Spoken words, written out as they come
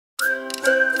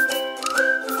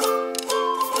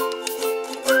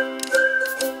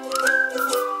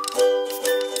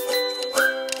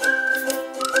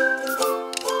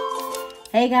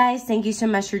Hey guys, thank you so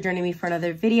much for joining me for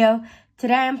another video.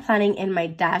 Today I'm planning in my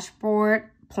dashboard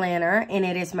planner, and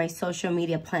it is my social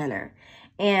media planner.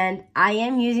 And I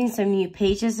am using some new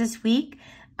pages this week.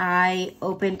 I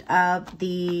opened up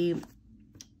the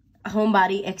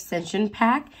Homebody extension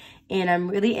pack, and I'm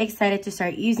really excited to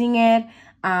start using it.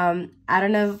 I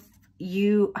don't know if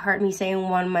you heard me say in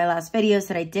one of my last videos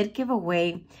that I did give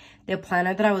away the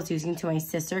planner that I was using to my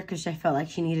sister because I felt like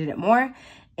she needed it more.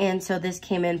 And so this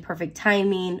came in perfect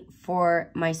timing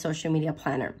for my social media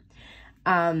planner.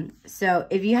 So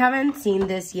if you haven't seen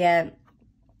this yet,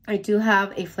 I do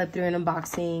have a flip through and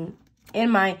unboxing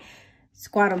in my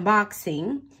squad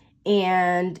unboxing,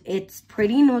 and it's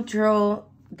pretty neutral.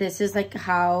 This is like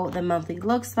how the monthly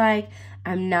looks like.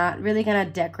 I'm not really gonna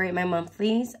decorate my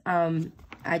monthlies.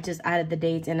 I just added the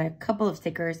dates and a couple of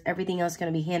stickers. Everything else is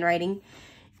gonna be handwriting.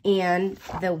 And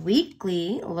the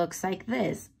weekly looks like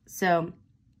this. So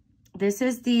this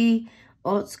is the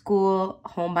old school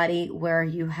Homebody, where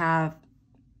you have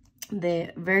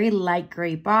the very light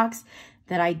gray box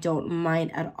that I don't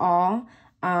mind at all.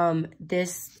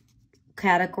 This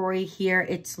category here,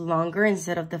 it's longer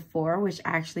instead of the 4, which I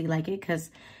actually like it because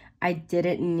I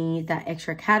didn't need that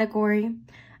extra category.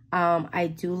 I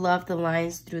do love the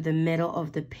lines through the middle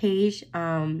of the page,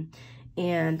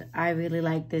 and I really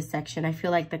like this section. I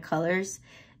feel like the colors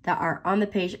that are on the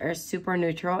page are super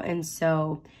neutral, and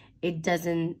so it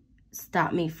doesn't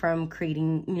stop me from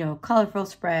creating, you know, colorful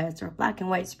spreads or black and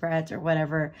white spreads or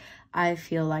whatever I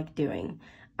feel like doing.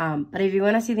 But if you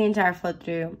want to see the entire flip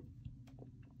through,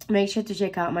 make sure to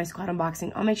check out my squad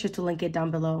unboxing. I'll make sure to link it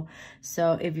down below.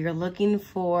 So if you're looking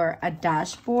for a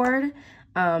dashboard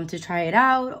to try it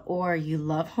out, or you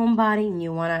love Homebody and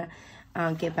you want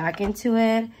to get back into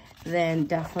it, then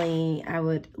definitely I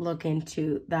would look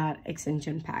into that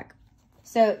extension pack.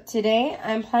 So today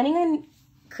I'm planning on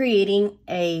creating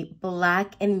a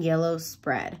black and yellow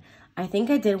spread. I think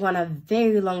I did one a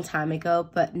very long time ago,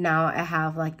 but now I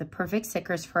have like the perfect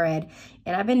stickers for it,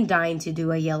 and I've been dying to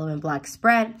do a yellow and black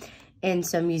spread. And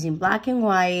so I'm using black and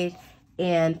white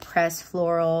and pressed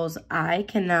florals. I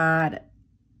cannot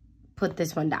put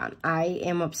this one down. I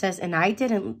am obsessed, and I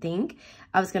didn't think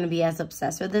I was going to be as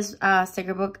obsessed with this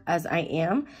sticker book as I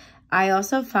am. I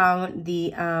also found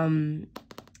the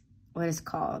what is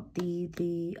called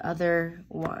the other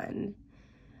one,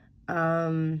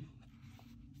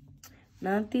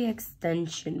 not the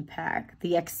extension pack,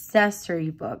 the accessory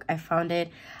book. I found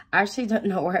it. I actually don't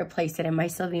know where I placed it. It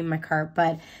might still be in my cart,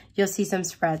 but you'll see some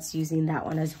spreads using that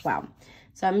one as well.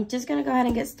 So I'm just gonna go ahead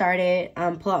and get started.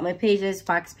 Pull out my pages,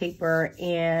 wax paper,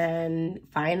 and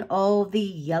find all the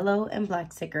yellow and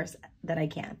black stickers that I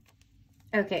can.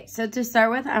 Okay, so to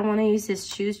start with, I want to use this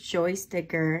Choose Joy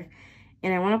sticker,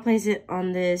 and I want to place it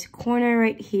on this corner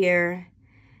right here.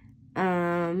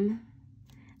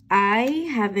 I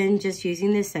have been just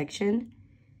using this section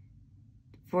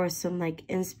for some like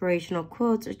inspirational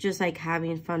quotes, or just like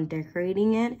having fun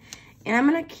decorating it, and I'm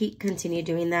gonna continue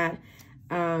doing that.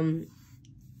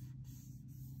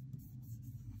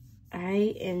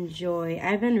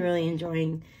 I've been really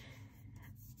enjoying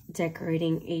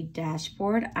decorating a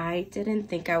dashboard. I didn't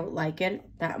think I would like it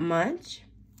that much,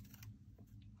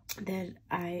 but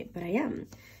I am.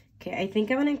 Okay, I think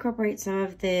I'm gonna incorporate some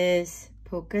of this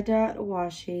polka dot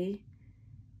washi,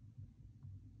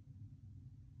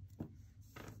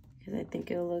 because I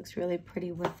think it looks really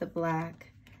pretty with the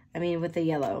black, with the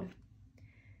yellow.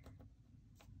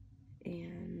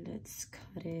 And let's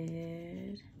cut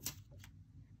it.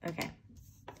 Okay,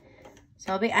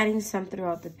 so I'll be adding some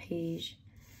throughout the page.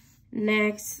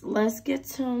 Next, let's get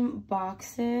some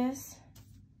boxes.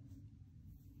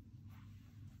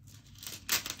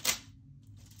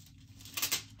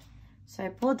 So I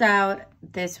pulled out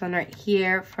this one right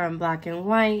here from Black and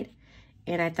White,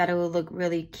 and I thought it would look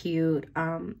really cute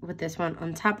with this one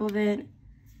on top of it.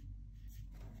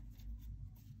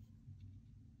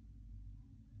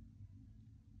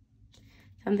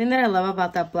 Something that I love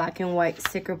about that Black and White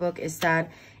sticker book is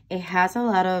that it has a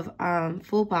lot of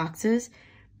full boxes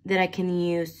that I can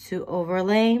use to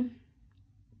overlay.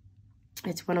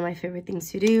 It's one of my favorite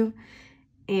things to do,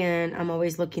 and I'm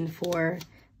always looking for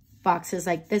boxes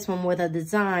like this one with a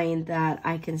design that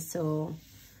I can still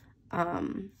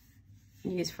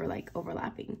use for like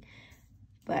overlapping.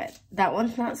 But that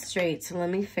one's not straight, so let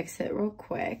me fix it real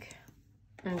quick.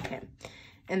 Okay,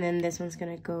 and then this one's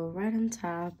gonna go right on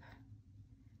top,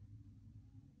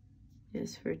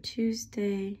 just for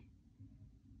Tuesday,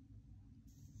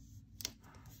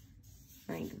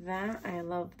 like that. I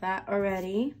love that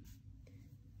already.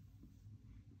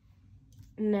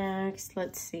 Next,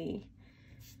 let's see.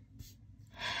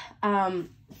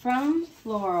 From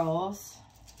Florals,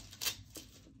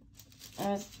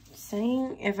 I was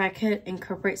saying if I could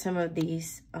incorporate some of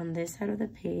these on this side of the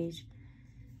page,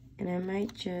 and I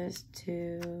might just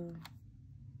do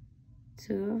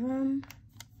 2 of them,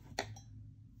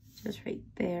 just right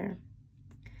there,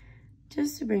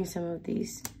 just to bring some of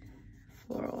these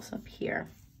florals up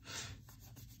here.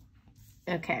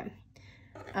 Okay,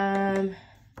 I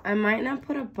might not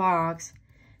put a box,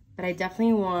 but I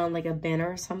definitely want like a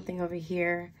banner or something over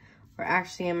here, or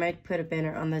actually I might put a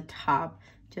banner on the top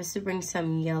just to bring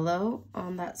some yellow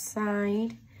on that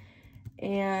side.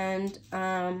 And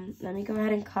let me go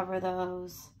ahead and cover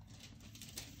those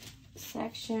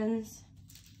sections.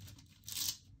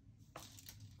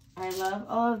 I love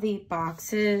all of the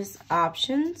boxes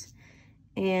options,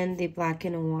 and the black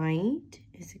and white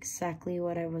is exactly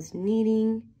what I was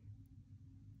needing.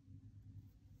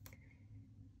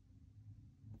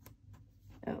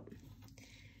 Oh,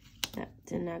 that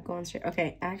did not go on straight.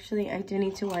 Okay, actually I do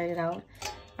need to white it out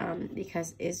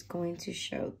because it's going to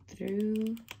show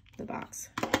through the box.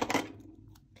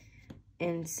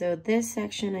 And so this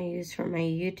section I use for my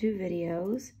YouTube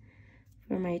videos,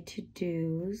 for my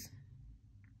to-dos,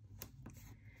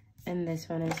 and this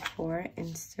one is for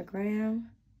Instagram.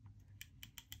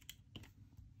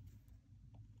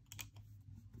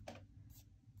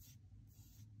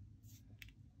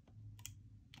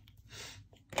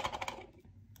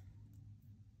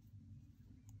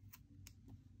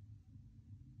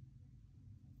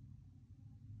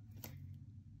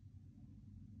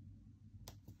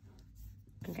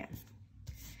 Okay,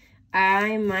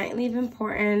 I might leave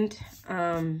important.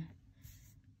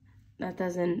 That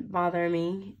doesn't bother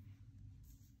me,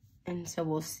 and so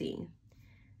we'll see.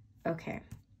 Okay,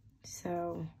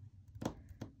 so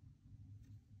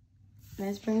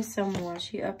let's bring some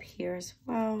washi up here as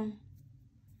well.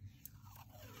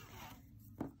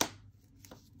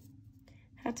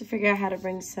 Have to figure out how to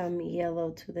bring some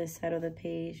yellow to this side of the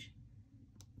page.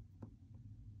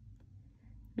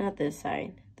 Not this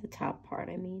side, the top part,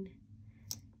 I mean.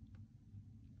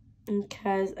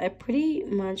 Because I pretty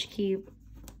much keep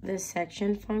this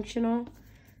section functional.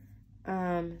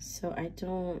 So I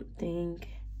don't think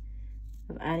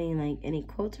of adding like any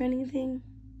quotes or anything.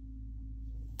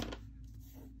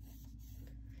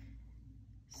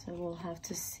 So we'll have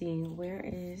to see, where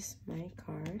is my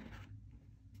card?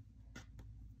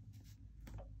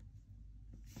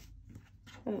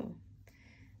 Oh,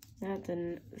 that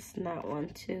didn't, it's not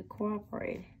want to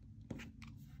cooperate.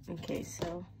 Okay,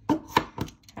 so I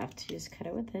have to just cut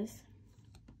it with this.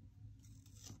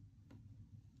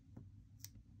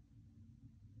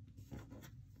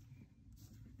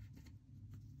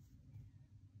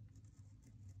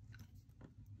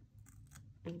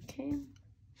 Okay,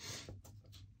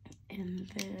 and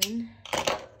then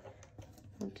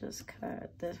I'll just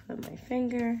cut this with my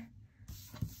finger.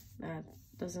 That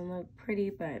doesn't look pretty,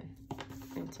 but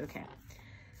it's okay.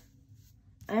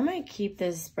 I might keep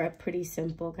this spread pretty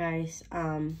simple, guys.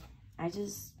 I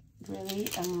just really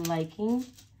am liking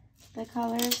the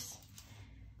colors.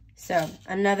 So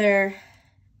another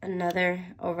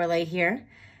overlay here.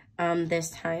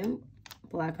 This time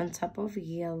black on top of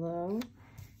yellow.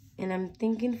 And I'm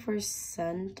thinking for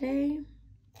Sunday,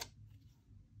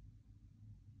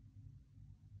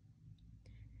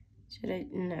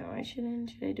 no, I shouldn't.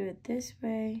 Should I do it this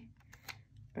way?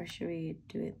 Or should we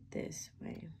do it this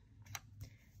way?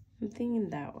 I'm thinking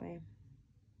that way.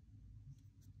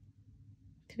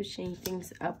 To change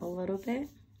things up a little bit.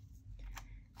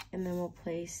 And then we'll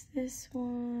place this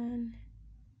one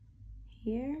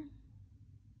here.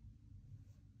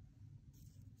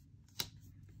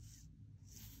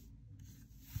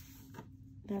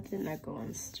 That did not go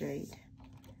on straight.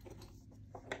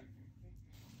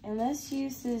 And let's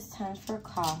use this time for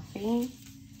coffee.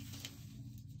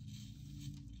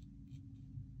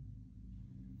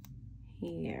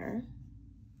 Here.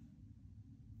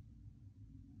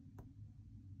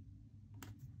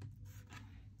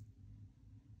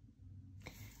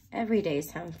 Every day is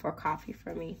time for coffee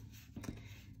for me.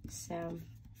 So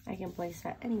I can place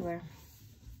that anywhere.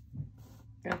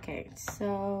 Okay,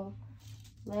 so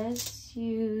let's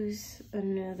use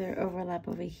another overlap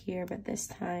over here, but this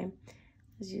time,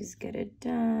 let's just get it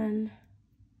done.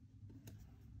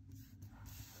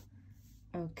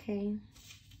 Okay.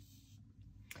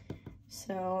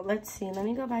 So let's see, let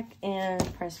me go back and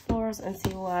press florals and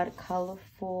see what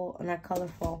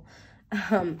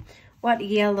what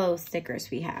yellow stickers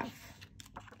we have.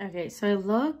 Okay, so I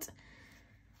looked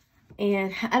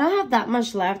and I don't have that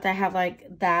much left. I have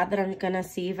like that I'm gonna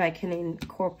see if I can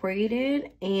incorporate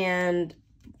it, and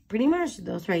pretty much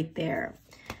those right there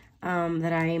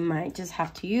that I might just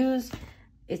have to use.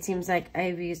 it seems like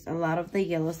I've used a lot of the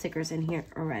yellow stickers in here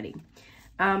already.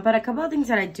 But a couple of things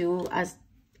that I do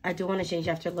want to change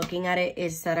after looking at it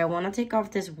is that I want to take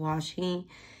off this washi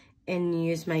and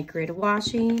use my grid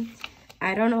washi.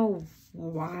 I don't know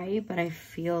why, but I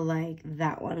feel like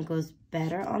that one goes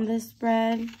better on this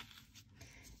spread.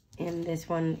 And this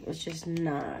one was just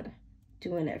not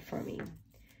doing it for me.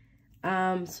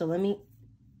 So let me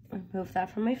remove that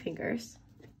from my fingers.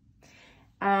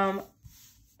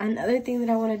 Another thing that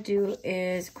I want to do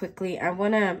is quickly, I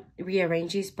want to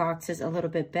rearrange these boxes a little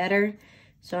bit better.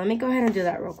 So let me go ahead and do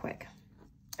that real quick.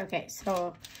 Okay,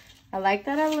 so I like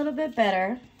that a little bit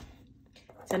better.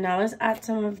 So now let's add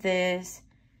some of this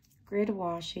grid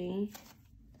washi.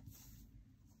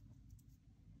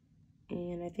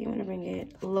 And I think I'm going to bring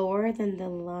it lower than the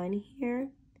line here.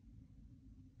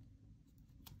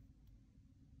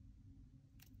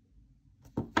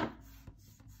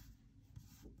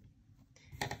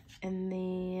 And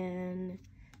then,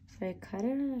 so I cut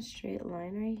it on a straight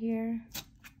line right here.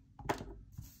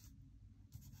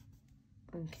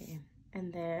 Okay,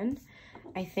 and then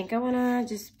I think I want to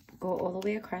just go all the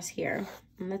way across here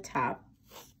on the top.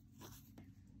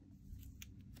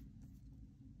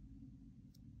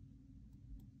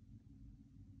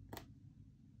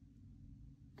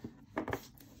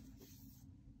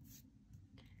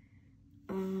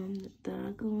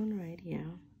 The going right here.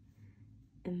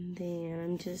 And then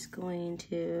I'm just going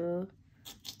to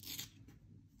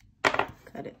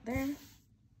cut it there.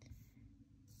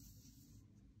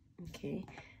 Okay,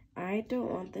 I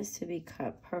don't want this to be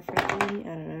cut perfectly. I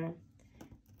don't know.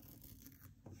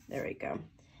 There we go.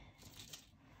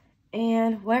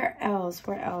 And where else?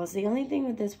 Where else? The only thing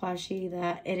with this washi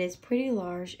that it is pretty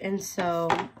large, and so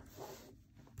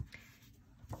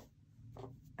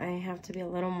I have to be a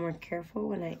little more careful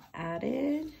when I add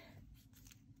it.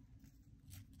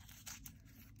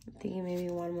 I'm thinking maybe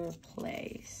one more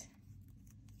place.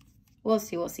 We'll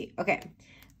see, we'll see. Okay.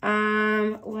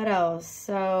 What else?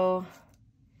 So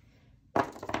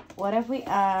what if we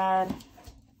add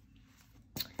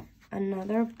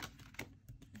another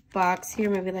box here,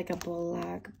 maybe like a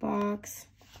black box?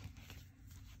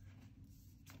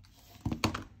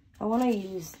 I want to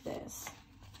use this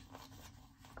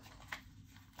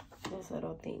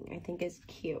little thing. I think it's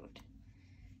cute.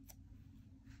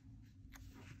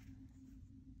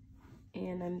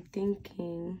 And I'm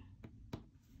thinking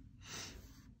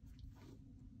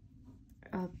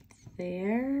up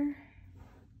there.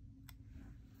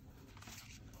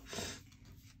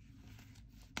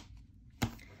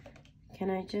 Can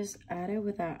I just add it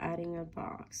without adding a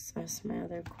box? That's my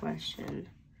other question.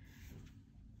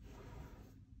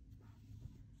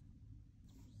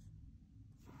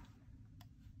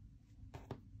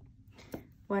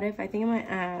 What if I think I might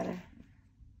add,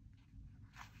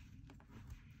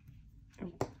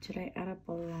 should I add a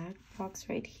black box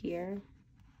right here?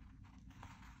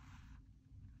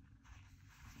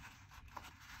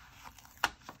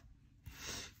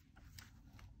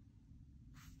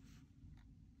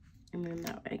 And then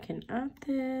now I can add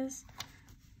this,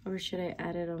 or should I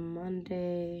add it on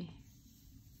Monday?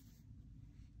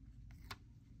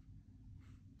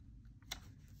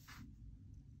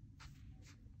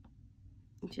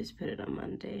 Just put it on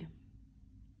Monday.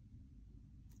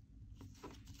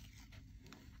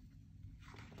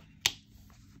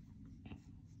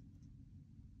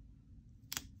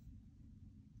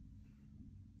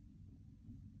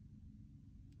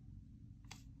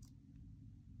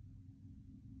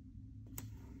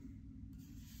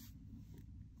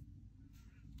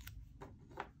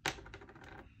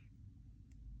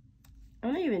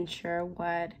 I'm not even sure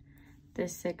what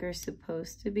this sticker is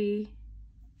supposed to be.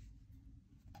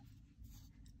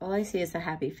 All I see is a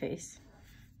happy face.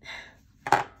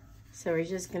 So we're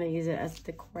just gonna use it as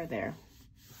decor there.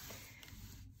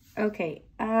 Okay,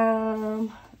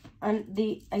 and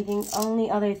I think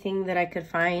only other thing that I could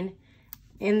find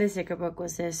in the sticker book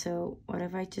was this. So what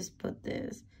if I just put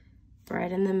this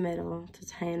right in the middle to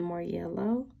tie in more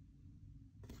yellow?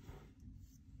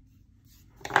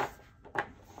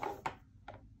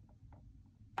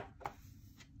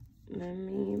 Let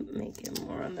me make it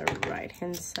more on the right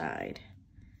hand side.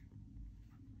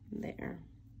 There.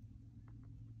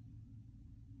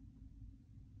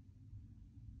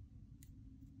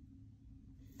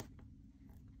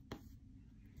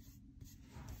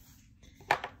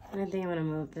 And I think I'm gonna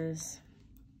move this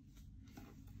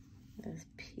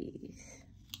piece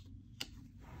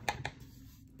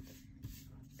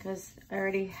because I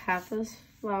already have those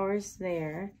flowers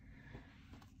there.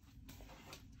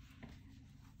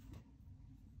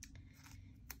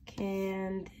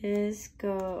 Can this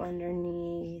go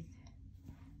underneath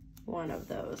one of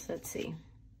those? Let's see.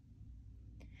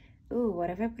 Ooh, what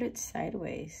if I put it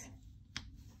sideways?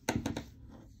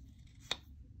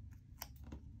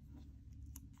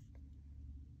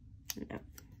 No,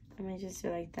 I might just do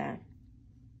it like that.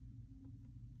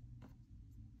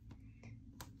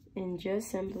 And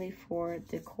just simply for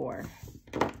decor.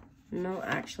 No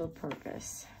actual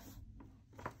purpose.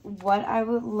 What I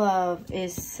would love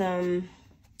is some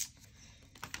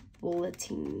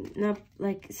bulletin, not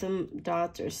like some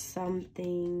dots or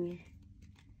something.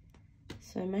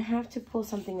 So I might have to pull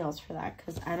something else for that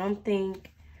because I don't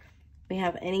think we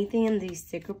have anything in these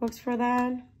sticker books for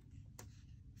that.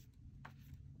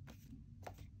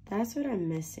 That's what I'm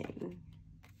missing.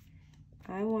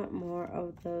 I want more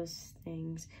of those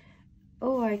things.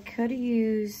 Oh, I could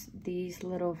use these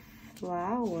little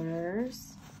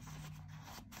flowers.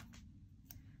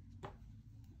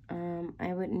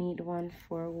 I would need one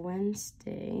for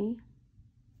Wednesday.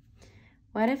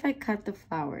 What if I cut the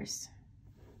flowers?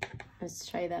 Let's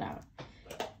try that out.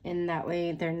 And that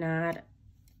way they're not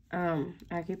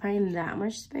occupying that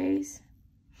much space.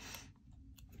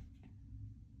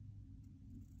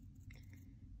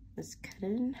 Let's cut it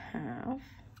in half.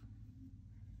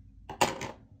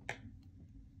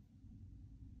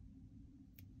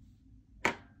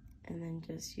 And then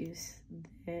just use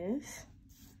this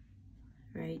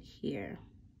right here.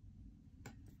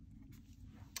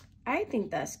 I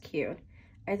think that's cute.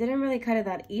 I didn't really cut it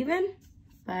that even,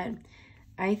 but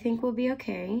I think we'll be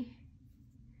okay.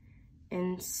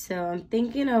 And so I'm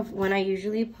thinking of when I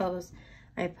usually post.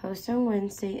 I post on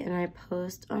Wednesday and I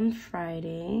post on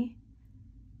Friday.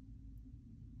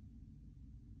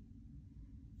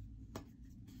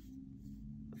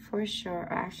 For sure.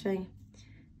 Actually,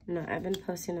 no, I've been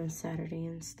posting on Saturday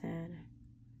instead.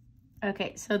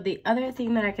 Okay, so the other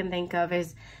thing that I can think of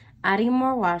is adding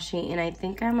more washi, and I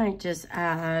think I might just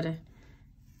add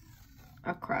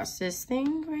across this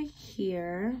thing right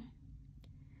here,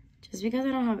 just because I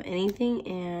don't have anything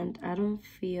and I don't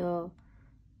feel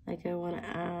like I want to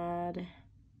add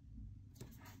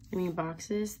any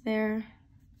boxes there.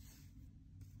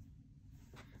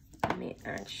 Let me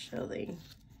actually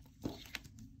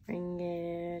bring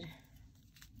it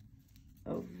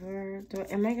over.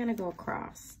 Am I gonna go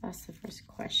across? That's the first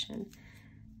question.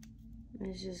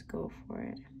 Let's just go for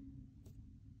it.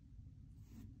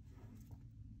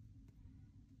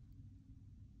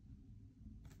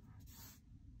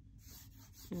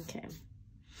 Okay.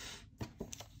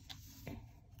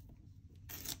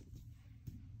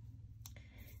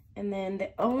 And then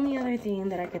the only other thing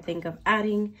that I could think of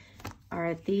adding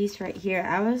are these right here.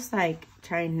 I was like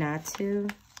trying not to,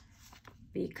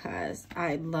 because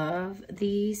I love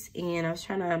these and I was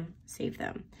trying to save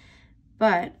them.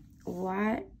 But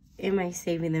what am I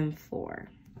saving them for?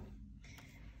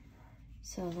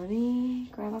 So let me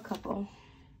grab a couple.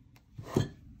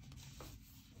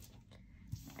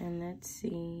 And let's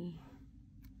see.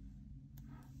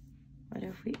 What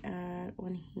if we add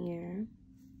one here?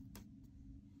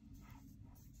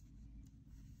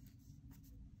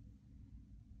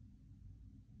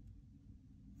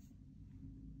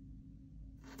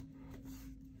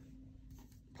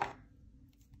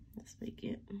 Let's make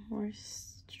it more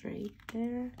straight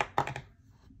there.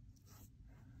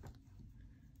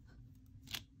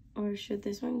 Or should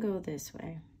this one go this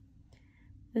way?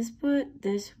 Let's put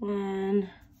this one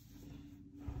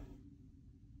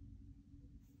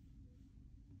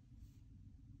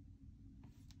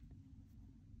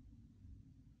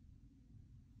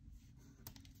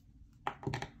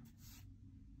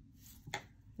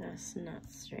that's not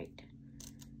straight.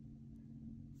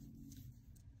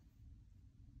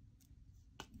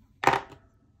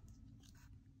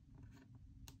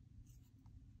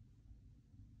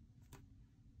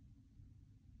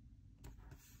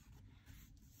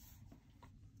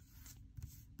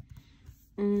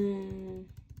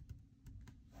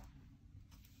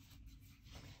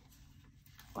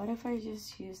 What if I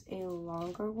just use a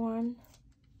longer one?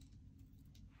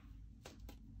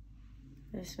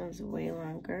 This one's way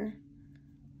longer.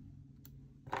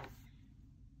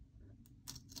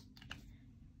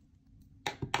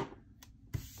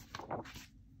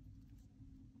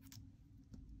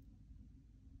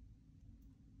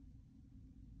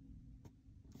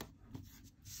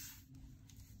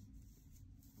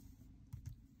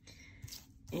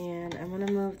 And I'm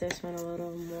gonna move this one a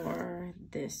little more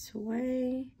this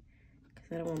way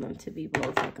because I don't want them to be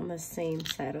both like on the same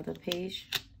side of the page.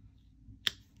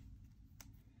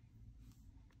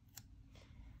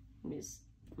 Let me just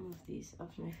move these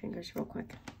off my fingers real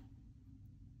quick.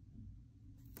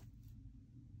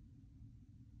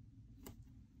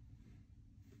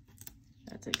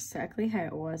 That's exactly how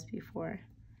it was before.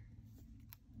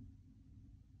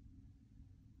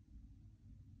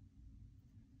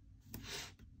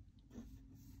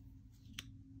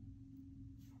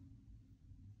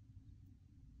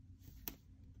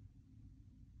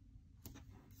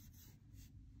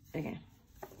 Okay.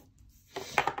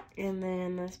 And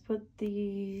then let's put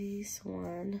this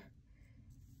one.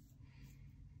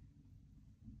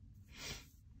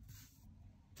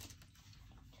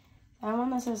 That one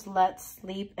that says let's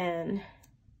sleep in.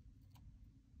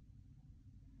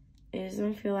 It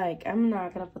doesn't feel like, I'm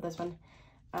not gonna put this one.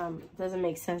 Doesn't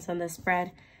make sense on this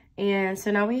spread. And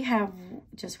so now we have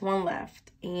just one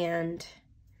left. And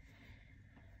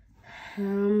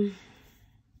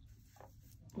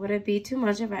would it be too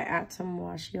much if I add some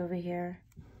washi over here?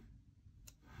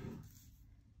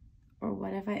 Or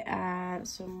what if I add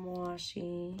some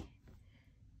washi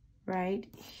right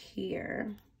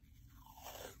here?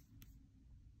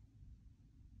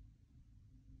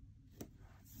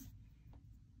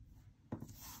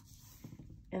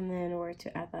 And then we're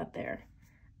to add that there.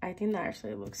 I think that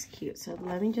actually looks cute. So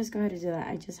let me just go ahead and do that.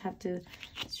 I just have to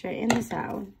straighten this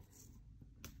out.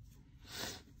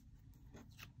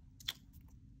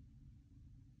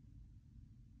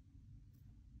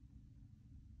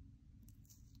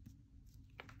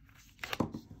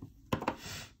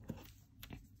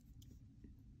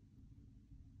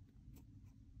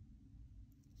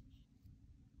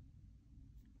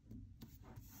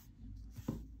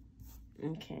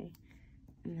 Okay.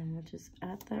 And then we'll just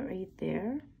add that right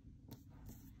there.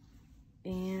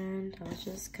 And I'll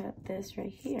just cut this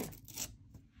right here.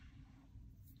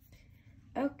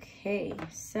 Okay,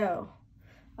 so,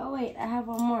 oh wait, I have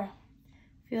one more.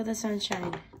 Feel the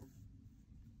sunshine.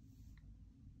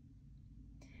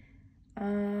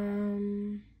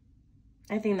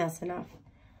 I think that's enough.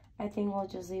 I think we'll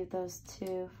just leave those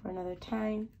two for another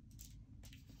time.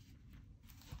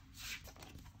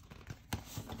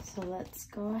 So let's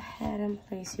go ahead and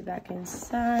place you back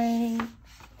inside.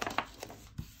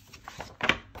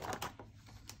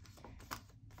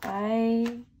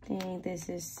 I think this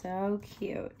is so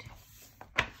cute.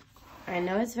 I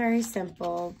know it's very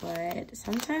simple, but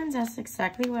sometimes that's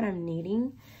exactly what I'm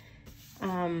needing.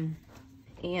 And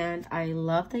I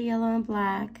love the yellow and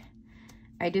black.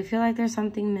 I do feel like there's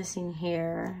something missing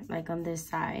here, like on this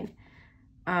side.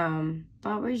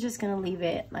 But we're just gonna leave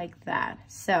it like that.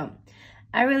 So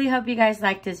I really hope you guys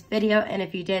liked this video, and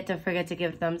if you did, don't forget to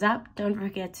give it a thumbs up. Don't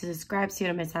forget to subscribe so you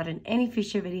don't miss out on any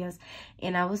future videos,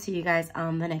 and I will see you guys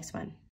on the next one.